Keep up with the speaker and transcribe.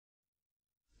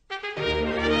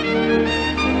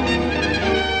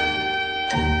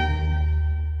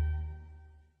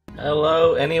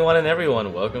anyone and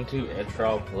everyone. Welcome to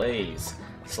Edtrawl Plays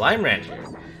Slime Rancher,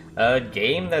 a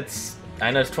game that's,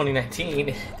 I know it's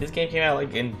 2019. This game came out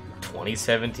like in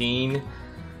 2017,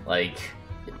 like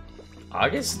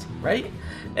August, right?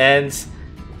 And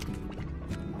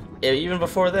even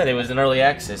before that, it was in early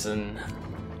access. And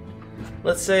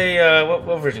let's say,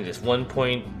 what version is this?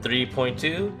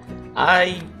 1.3.2.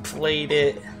 I played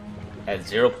it at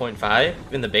 0.5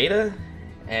 in the beta.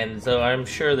 And so I'm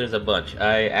sure there's a bunch.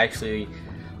 I actually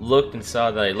looked and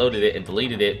saw that I loaded it and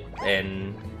deleted it,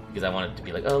 and because I wanted to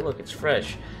be like, oh look, it's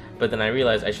fresh. But then I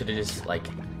realized I should have just like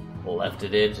left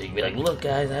it in so you can be like, look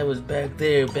guys, I was back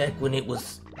there, back when it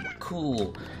was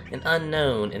cool and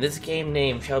unknown, and this game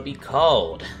name shall be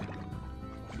called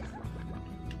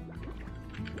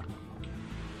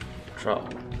Troll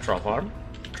Farm?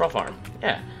 Troll Farm,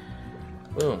 yeah.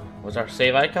 Boom. What's our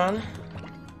save icon?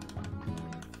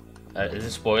 Is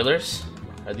it spoilers?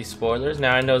 Are these spoilers?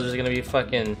 Now I know there's gonna be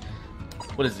fucking...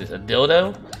 What is this, a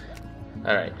dildo?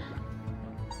 Alright.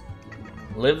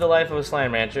 Live the life of a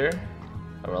slime rancher.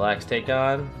 A relaxed take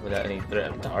on, without any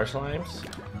threat to our slimes.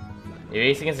 Your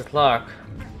ace against the clock.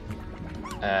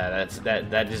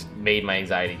 That just made my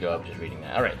anxiety go up just reading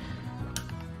that. Alright.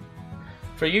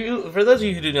 For those of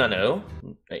you who do not know,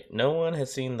 wait, no one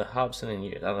has seen the Hobson in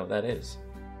years. I don't know what that is.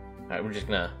 Alright, we're just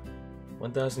gonna...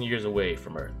 1,000 years away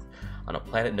from Earth, on a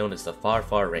planet known as the Far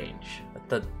Far Range,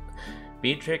 the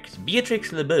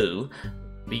Beatrix LeBeau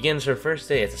begins her first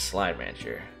day as a slime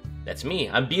rancher. That's me.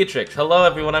 I'm Beatrix. Hello,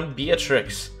 everyone. I'm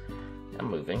Beatrix.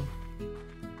 I'm moving.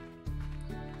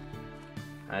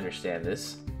 I understand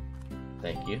this.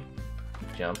 Thank you.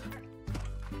 Jump.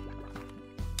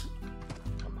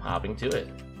 I'm hopping to it.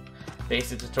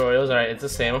 Basic tutorials. All right, it's the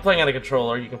same. I'm playing on a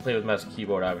controller. You can play with mouse and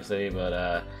keyboard, obviously,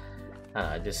 but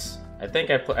I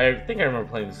think I remember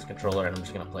playing this as a controller, and I'm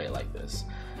just gonna play it like this.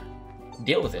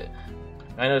 Deal with it.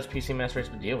 I know it's PC Master Race,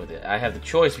 but deal with it. I have the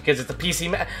choice because it's a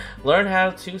PC Learn how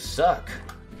to suck.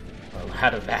 Or how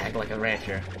to vac like a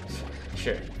rancher.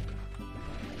 Sure.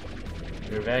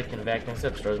 Your vac can vac things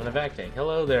up, stores in a vac tank.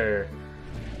 Hello there,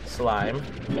 slime.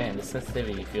 Man, the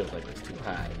sensitivity feels like it's too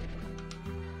high.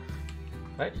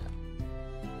 Right?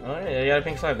 Alright, I got a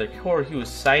pink slime. The core hue is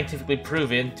scientifically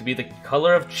proven to be the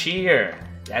color of cheer.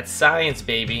 That's science,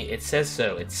 baby. It says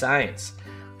so. It's science.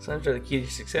 Slimes are the key to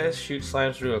success. Shoot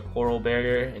slimes through a coral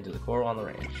barrier into the coral on the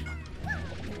range.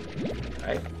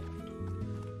 Alright.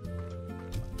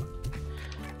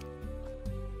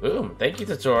 Boom. Thank you,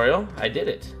 tutorial. I did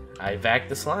it. I vac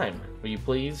the slime. Will you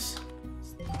please...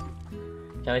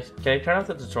 Can I turn off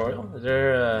the tutorial? Is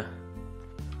there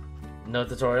no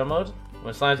tutorial mode?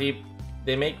 When slimes eat,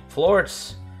 they make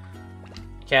plorts.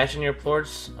 Cash in your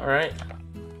plorts. Alright.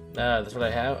 That's what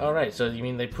I have. Alright, so you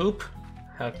mean they poop?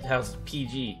 How's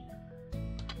PG?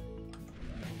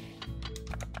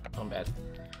 Oh, bad.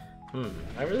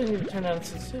 I really need to turn down the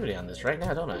sensitivity on this right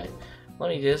now, don't I? Let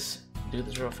me just do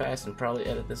this real fast and probably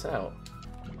edit this out.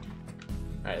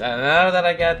 Alright, now that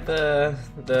I got the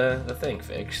thing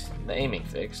fixed, the aiming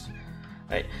fixed.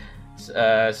 Alright,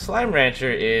 Slime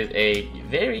Rancher is a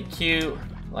very cute,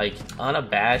 like,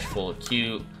 unabashful,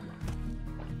 cute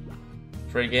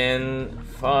friggin'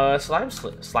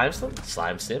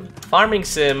 slime sim, farming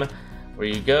sim, where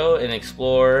you go and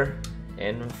explore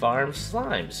and farm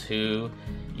slimes who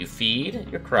you feed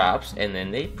your crops and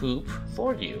then they poop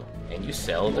for you and you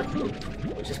sell their poop,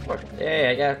 which is part.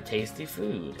 Hey, I got tasty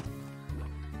food.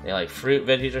 They like fruit,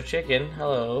 veggies, or chicken.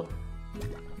 Hello.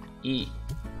 Eat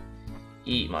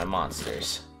my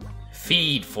monsters.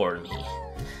 Feed for me.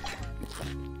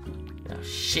 Now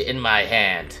shit in my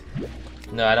hand.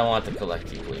 No, I don't want to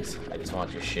collect you, please. I just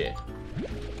want your shit.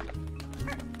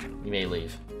 You may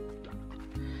leave.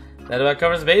 That about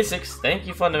covers the basics. Thank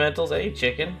you, fundamentals. Hey,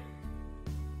 chicken.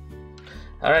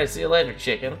 Alright, see you later,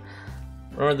 chicken.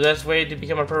 Remember, the best way to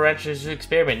become a pro rancher is to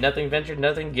experiment. Nothing ventured,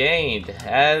 nothing gained.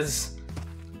 As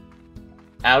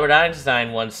Albert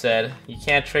Einstein once said, you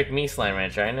can't trick me, Slime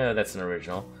Rancher. I know that's an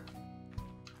original.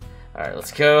 Alright,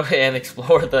 let's go and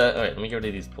explore the... Alright, let me get rid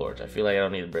of these boards. I feel like I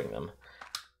don't need to bring them.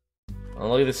 Oh,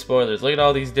 look at the spoilers. Look at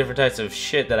all these different types of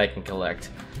shit that I can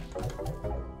collect.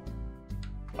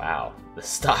 Wow, the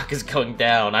stock is going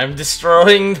down. I'm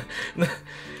destroying...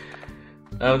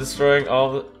 I'm destroying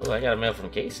all the... Oh, I got a mail from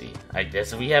Casey. I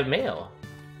guess we have mail.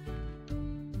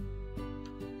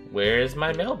 Where is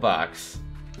my mailbox?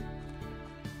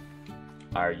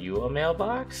 Are you a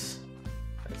mailbox?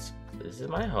 This is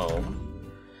my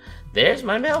home. There's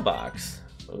my mailbox.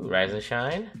 Ooh, rise and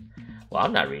shine. Well,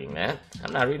 I'm not reading that.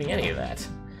 I'm not reading any of that.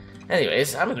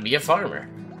 Anyways, I'm gonna be a farmer.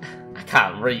 I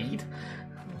can't read.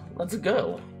 Let's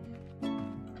go.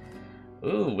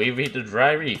 Ooh, we've reached a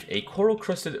dry reef, a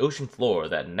coral-crusted ocean floor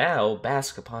that now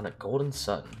basks upon a golden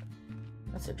sun.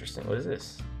 That's interesting. What is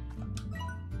this?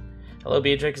 Hello,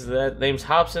 Beatrix. That name's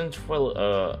Hobson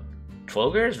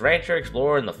Twogers, rancher,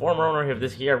 explorer, and the former owner of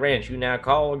this here ranch you now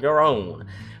call your own.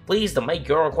 Pleased to make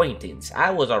your acquaintance. I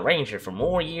was a rancher for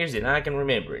more years than I can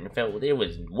remember, and felt there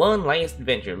was one last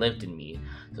adventure left in me.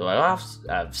 So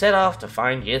I've set off to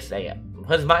find just that.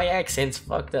 But my accent's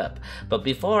fucked up. But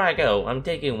before I go, I'm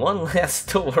taking one last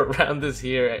tour around this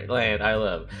here land I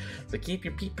love. So keep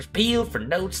your peepers peeled for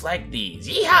notes like these.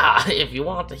 Yeehaw! If you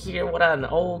want to hear what an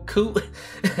old coot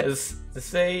has to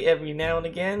say every now and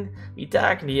again, be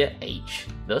talking to you, H.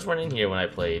 Those weren't in here when I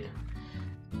played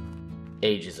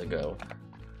ages ago.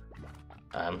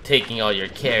 I'm taking all your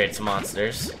carrots,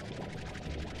 monsters.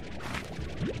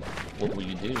 What will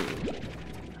you do?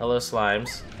 Hello,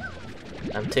 slimes.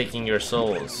 I'm taking your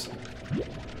souls.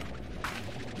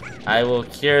 I will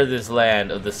cure this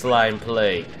land of the slime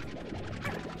plague.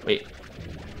 Wait.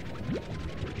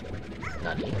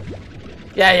 Nani?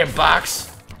 Yeah, your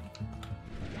box!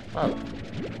 Oh.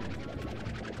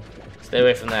 Stay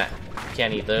away from that.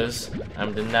 Can't eat those.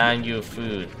 I'm denying you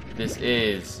food. This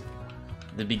is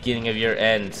the beginning of your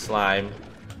end, slime.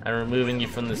 I'm removing you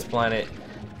from this planet,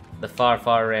 the Far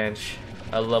Far Ranch,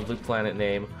 a lovely planet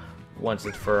name, once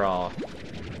and for all.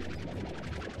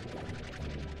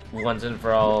 Once and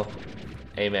for all,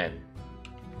 amen.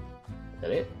 Is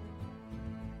that it?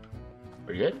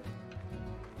 We're good?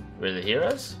 We're the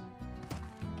heroes?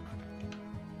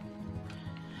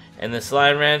 And the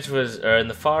Slime Ranch was, or in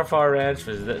the Far Far Ranch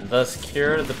was thus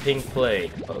cured the pink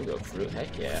plague. Pogo fruit,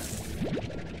 heck yeah.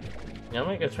 You know, I'm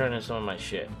gonna go turn in some of my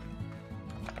shit.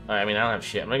 I mean, I don't have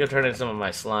shit. I'm gonna go turn in some of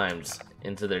my slimes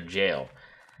into their jail.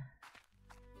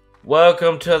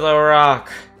 Welcome to the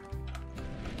rock.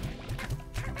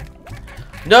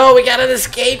 No, we got an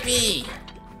escapee!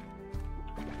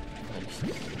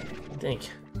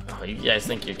 Oh, you guys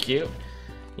think you're cute?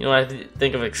 You know what I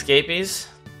think of escapees?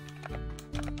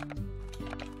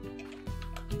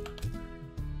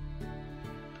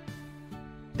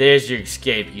 There's your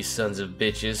escape, you sons of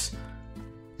bitches.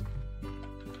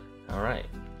 Alright.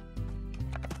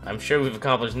 I'm sure we've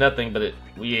accomplished nothing, but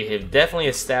we have definitely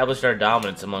established our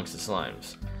dominance amongst the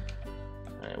slimes.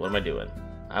 Alright, what am I doing?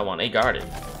 I want a garden.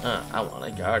 I want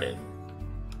a garden.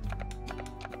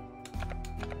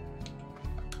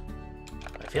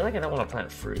 I feel like I don't want to plant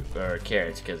fruit or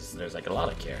carrots because there's like a lot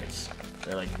of carrots.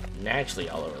 They're like naturally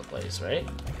all over the place, right?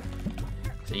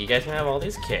 So you guys can have all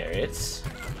these carrots.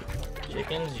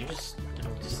 Chickens, you just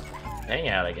hang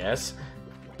out, I guess.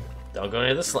 Don't go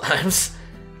near the slimes.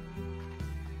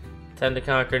 Tend to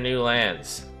conquer new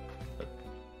lands.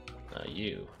 But,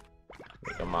 you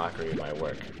make a mockery of my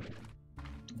work.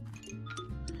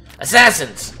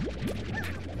 Assassins!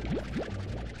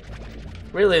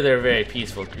 Really, they're very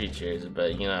peaceful creatures,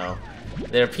 but you know,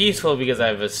 they're peaceful because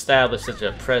I've established such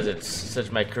a presence,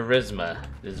 such my charisma.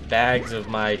 These bags of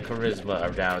my charisma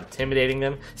are now intimidating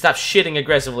them. Stop shitting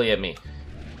aggressively at me.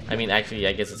 I mean, actually,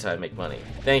 I guess that's how I make money.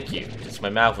 Thank you. Just my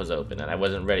mouth was open and I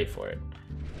wasn't ready for it.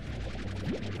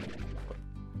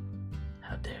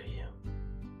 How dare you?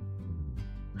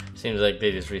 Seems like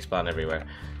they just respawn everywhere.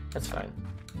 That's fine.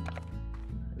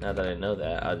 Now that I know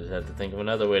that, I'll just have to think of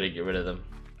another way to get rid of them.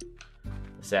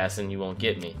 Assassin, you won't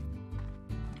get me.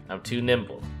 I'm too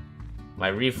nimble. My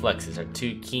reflexes are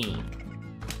too keen.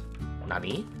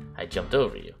 Nani? I jumped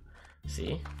over you.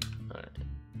 See? Alright.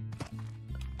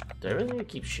 Do I really need to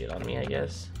keep shit on me, I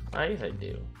guess? I guess I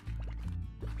do.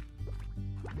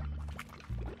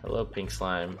 Hello, pink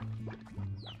slime.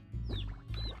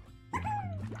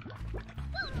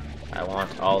 I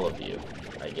want all of you,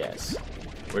 I guess.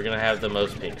 We're gonna have the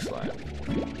most pink slime.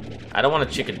 I don't want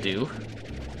a chickadee.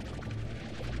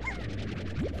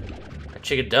 A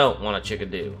chicken don't want a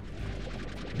chickadee.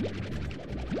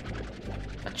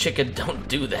 A chicken don't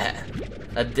do that.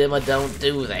 A dimma don't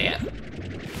do that.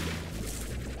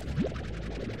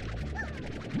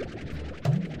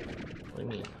 What do you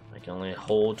mean? I can only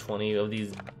hold 20 of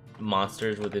these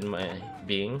monsters within my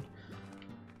being?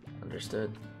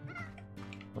 Understood.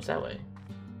 What's that way?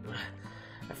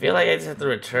 I feel like I just have to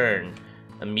return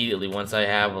immediately once I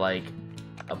have like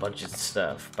a bunch of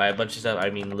stuff. By a bunch of stuff, I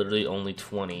mean literally only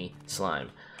 20 slime.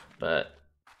 But,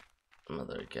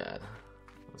 mother of God.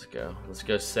 Let's go. Let's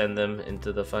go send them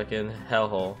into the fucking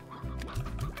hellhole.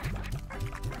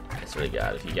 I swear to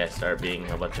God, if you guys start being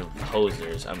a bunch of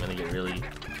posers, I'm gonna get really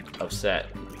upset.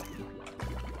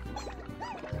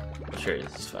 Sure,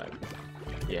 this is fine.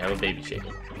 You have a baby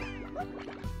chicken.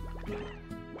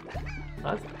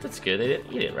 Oh, that's good. They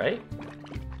didn't eat it, right?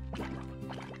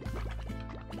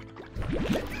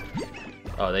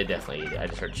 Oh, they definitely eat it. I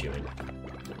just heard chewing.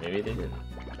 Maybe they didn't.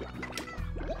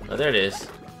 Oh, there it is.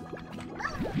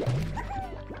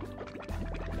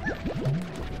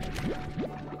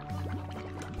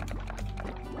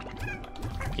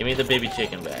 Give me the baby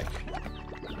chicken back.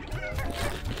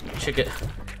 Chicken,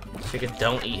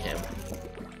 don't eat him.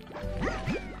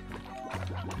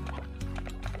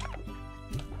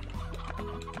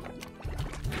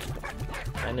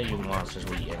 I know you monsters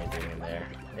will eat anything in there.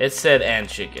 It said and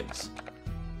chickens.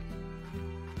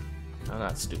 I'm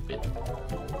not stupid.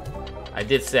 I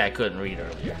did say I couldn't read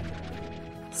earlier.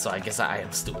 So I guess I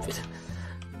am stupid.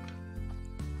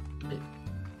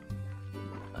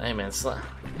 Hey man, Slime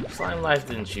Life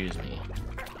didn't choose me.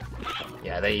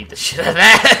 Yeah, they eat the shit out of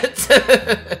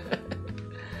that!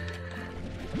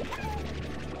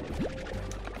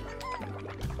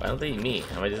 Why don't they eat me?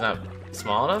 Am I just not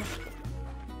small enough?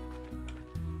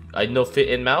 I no fit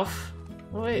in mouth?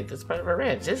 Oh wait, that's part of our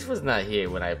ranch. This was not here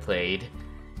when I played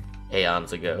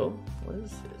aeons ago. What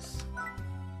is this?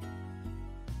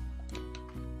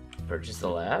 Purchase the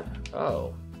lab?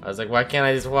 Oh. I was like, why can't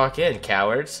I just walk in,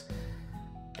 cowards?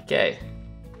 Okay.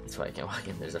 That's why I can't walk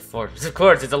in. There's a fortress. Of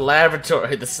course, it's a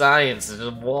laboratory. The science. There's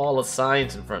a wall of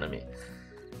science in front of me.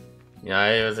 You know,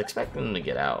 I was expecting them to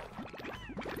get out.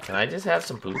 Can I just have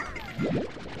some poop?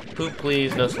 Poop,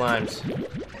 please. No slimes.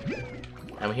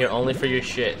 I'm here only for your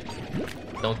shit.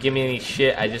 Don't give me any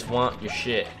shit. I just want your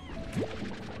shit.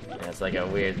 That's like a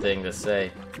weird thing to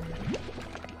say.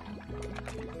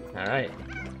 Alright.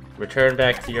 Return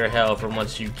back to your hell from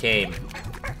whence you came.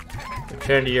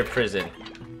 Return to your prison.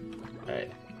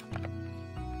 Alright.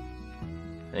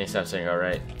 I need to stop saying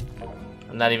alright.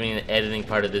 I'm not even in the editing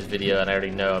part of this video, and I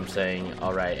already know I'm saying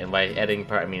alright. And by editing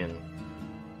part, I mean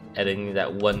editing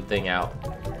that one thing out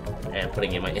and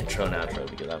putting in my intro and outro,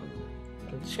 because I'm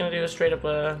just gonna do a straight up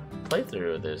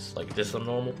playthrough of this, like just a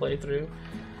normal playthrough.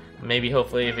 Maybe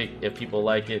hopefully if people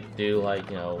like it, do like,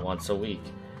 you know, once a week.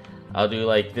 I'll do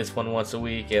like this one once a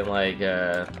week, and like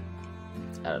I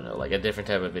don't know, like a different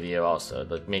type of video also.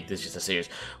 Like make this just a series.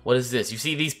 What is this? You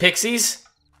see these pixies?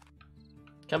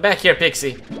 Come back here,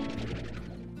 pixie.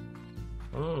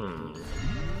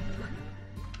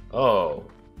 Oh.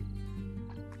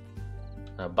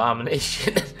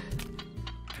 Abomination.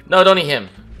 No, don't eat him.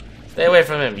 Stay away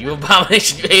from him. You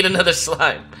abomination. You ate another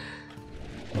slime.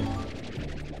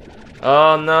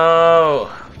 Oh no.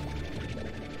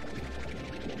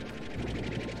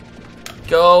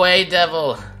 Go away,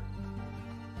 devil.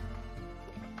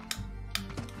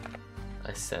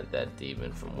 I sent that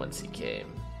demon from whence he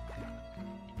came.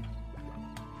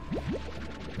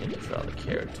 Thank you for all the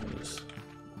characters.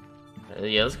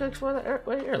 Yeah, let's go explore that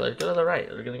right here. Let's go to the right.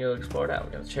 We're gonna go explore it out.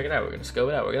 We're gonna check it out. We're gonna scope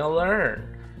it out. We're gonna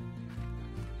learn.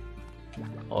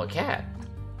 Oh, a cat.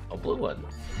 A blue one.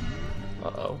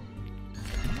 Uh-oh.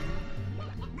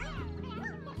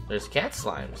 There's cat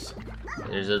slimes.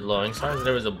 There's a glowing slime.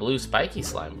 There was a blue spiky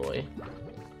slime boy.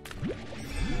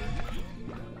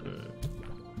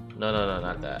 No,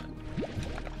 not that.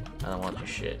 I don't want your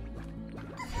shit.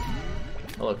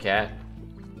 Hello, cat.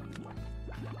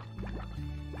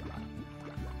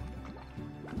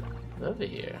 Over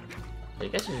here. I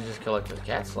guess you can just collect the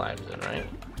cat slimes then, right?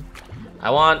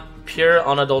 I want pure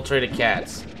unadulterated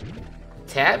cats.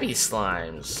 Tabby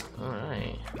slimes.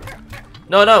 Alright.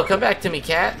 No, come back to me,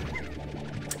 cat.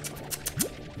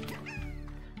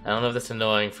 I don't know if that's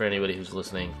annoying for anybody who's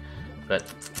listening, but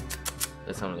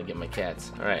that's how I'm gonna get my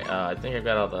cats. Alright, I think I've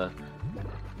got all the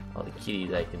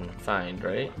kitties I can find,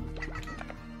 right?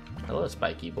 Hello,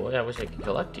 spiky boy. I wish I could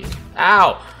collect you.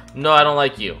 Ow! No, I don't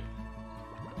like you.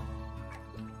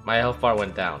 My health bar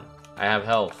went down. I have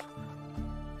health.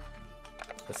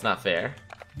 That's not fair.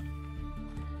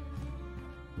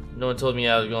 No one told me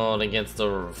I was going against the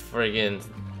friggin'...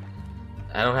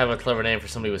 I don't have a clever name for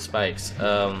somebody with spikes.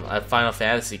 A Final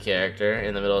Fantasy character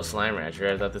in the middle of Slime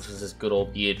Rancher. I thought this was this good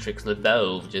old Beatrix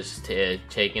LeBeau just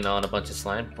taking on a bunch of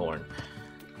slime porn.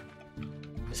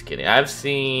 Just kidding. I've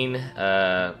seen...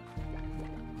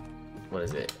 what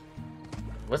is it?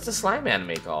 What's the slime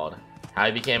anime called? How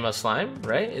I Became a Slime,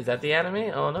 right? Is that the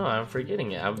anime? Oh no, I'm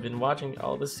forgetting it. I've been watching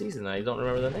all this season. I don't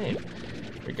remember the name.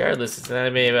 Regardless, it's an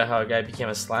anime about how a guy became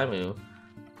a slime.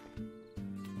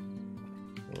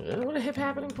 What a hip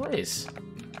happening place.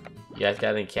 You guys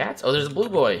got any cats? Oh, there's a blue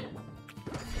boy.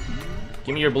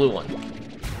 Give me your blue one.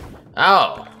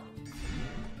 Oh!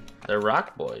 They're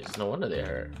rock boys. No wonder they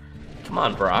hurt. Come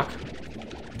on, Brock.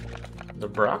 The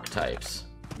Brock types.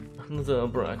 The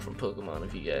Brock from Pokemon,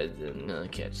 if you guys didn't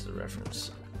catch the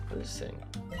reference. What is this thing?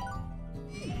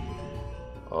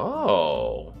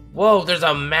 Oh. Whoa, there's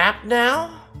a map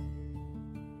now?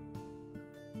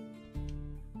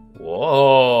 Whoa.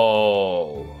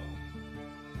 Oh,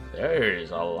 there's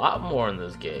a lot more in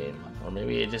this game. Or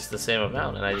maybe it's just the same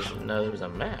amount and I just didn't know there was a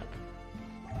map.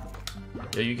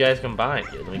 Yo, you guys combined.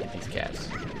 Here, let me get these cats.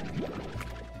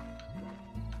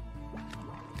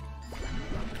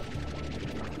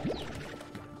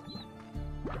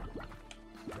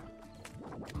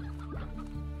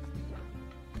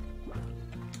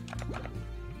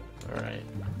 Alright.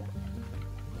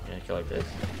 Can I kill like this?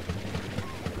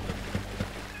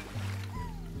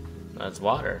 That's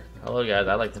water. Hello guys,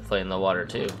 I like to play in the water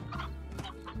too.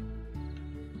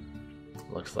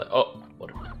 Looks like, oh,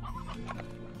 water.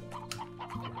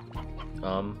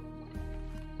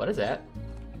 What is that?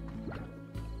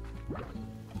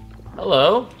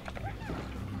 Hello?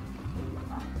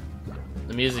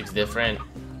 The music's different.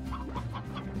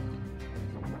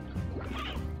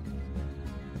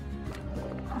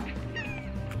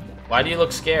 Why do you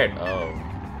look scared? Oh.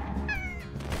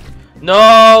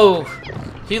 No!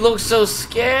 He looks so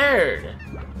scared!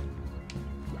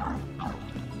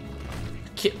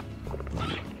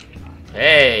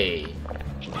 Hey!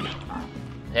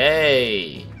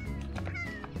 Hey!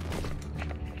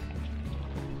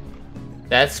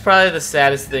 That's probably the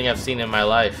saddest thing I've seen in my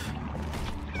life.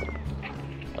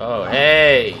 Oh,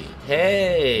 hey!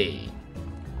 Hey!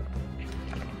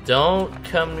 Don't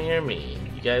come near me.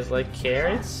 You guys like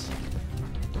carrots?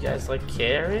 You guys like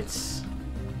carrots?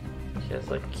 You guys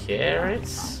like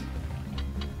carrots?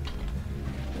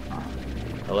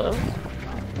 Hello?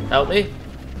 Help me?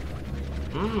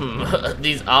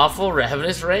 These awful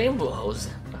ravenous rainbows.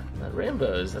 Not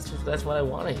rainbows, that's what I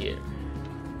want to hear.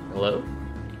 Hello?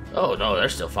 Oh no, they're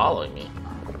still following me.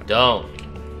 Don't.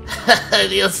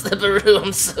 You'll slipperoo,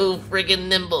 I'm so friggin'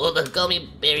 nimble. They'll call me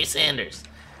Barry Sanders.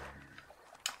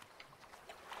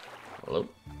 Hello?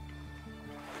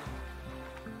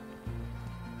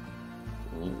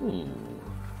 Ooh.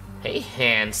 Hey,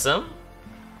 handsome.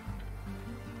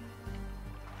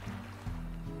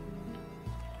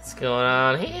 What's going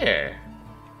on here?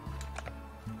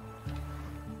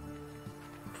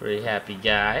 Pretty happy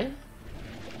guy.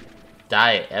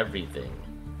 Diet everything.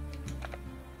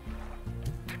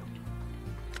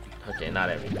 Okay, not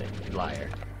everything. Liar.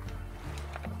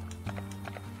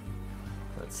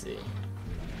 Let's see.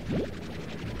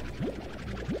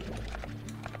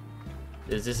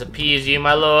 Does this appease you,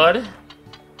 my lord?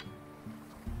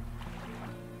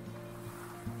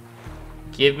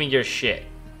 Give me your shit.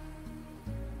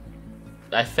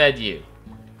 I fed you.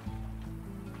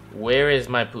 Where is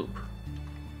my poop?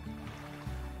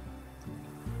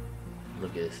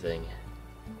 Look at this thing.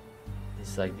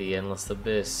 It's like the endless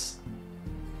abyss.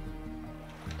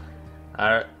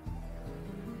 Are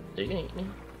you gonna eat me?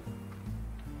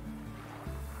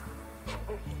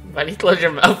 Why do you close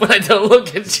your mouth when I don't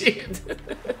look at you?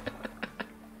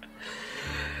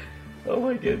 Oh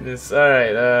my goodness.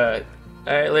 Alright,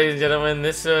 ladies and gentlemen,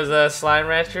 this was Slime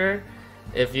Rancher.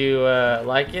 If you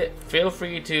like it, feel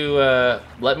free to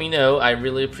let me know. I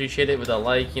really appreciate it with a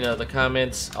like, you know, the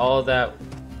comments, all of that,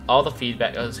 all the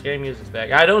feedback. Oh, the scary music's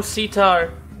back. I don't see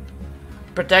tar.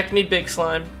 Protect me, big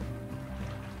slime.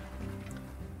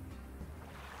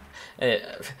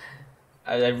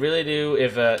 I really do.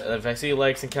 If I see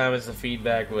likes and comments and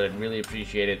feedback, would really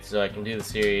appreciate it, so I can do the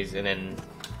series, and then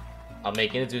I'll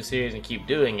make it into a series and keep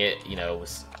doing it, you know,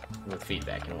 with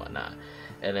feedback and whatnot.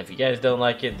 And if you guys don't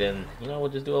like it, then, you know,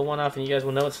 we'll just do a one-off and you guys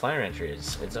will know what Slime Rancher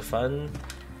is. It's a fun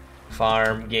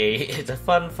farm game. It's a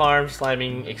fun farm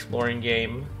sliming exploring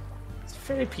game. It's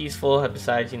very peaceful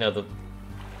besides, you know,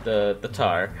 the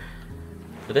tar.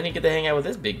 But then you get to hang out with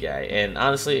this big guy. And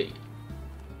honestly,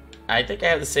 I think I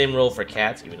have the same rule for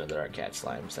cats, even though there are cat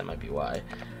slimes. That might be why.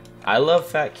 I love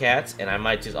fat cats, and I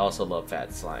might just also love fat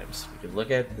slimes. Because look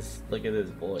at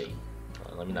this boy.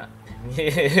 Let me not.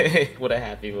 What a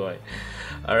happy boy.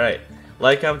 Alright.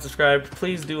 Like, comment, subscribe.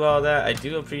 Please do all that. I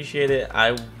do appreciate it.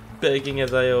 I'm begging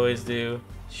as I always do.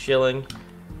 Shilling.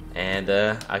 And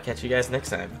I'll catch you guys next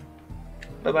time.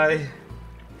 Bye-bye.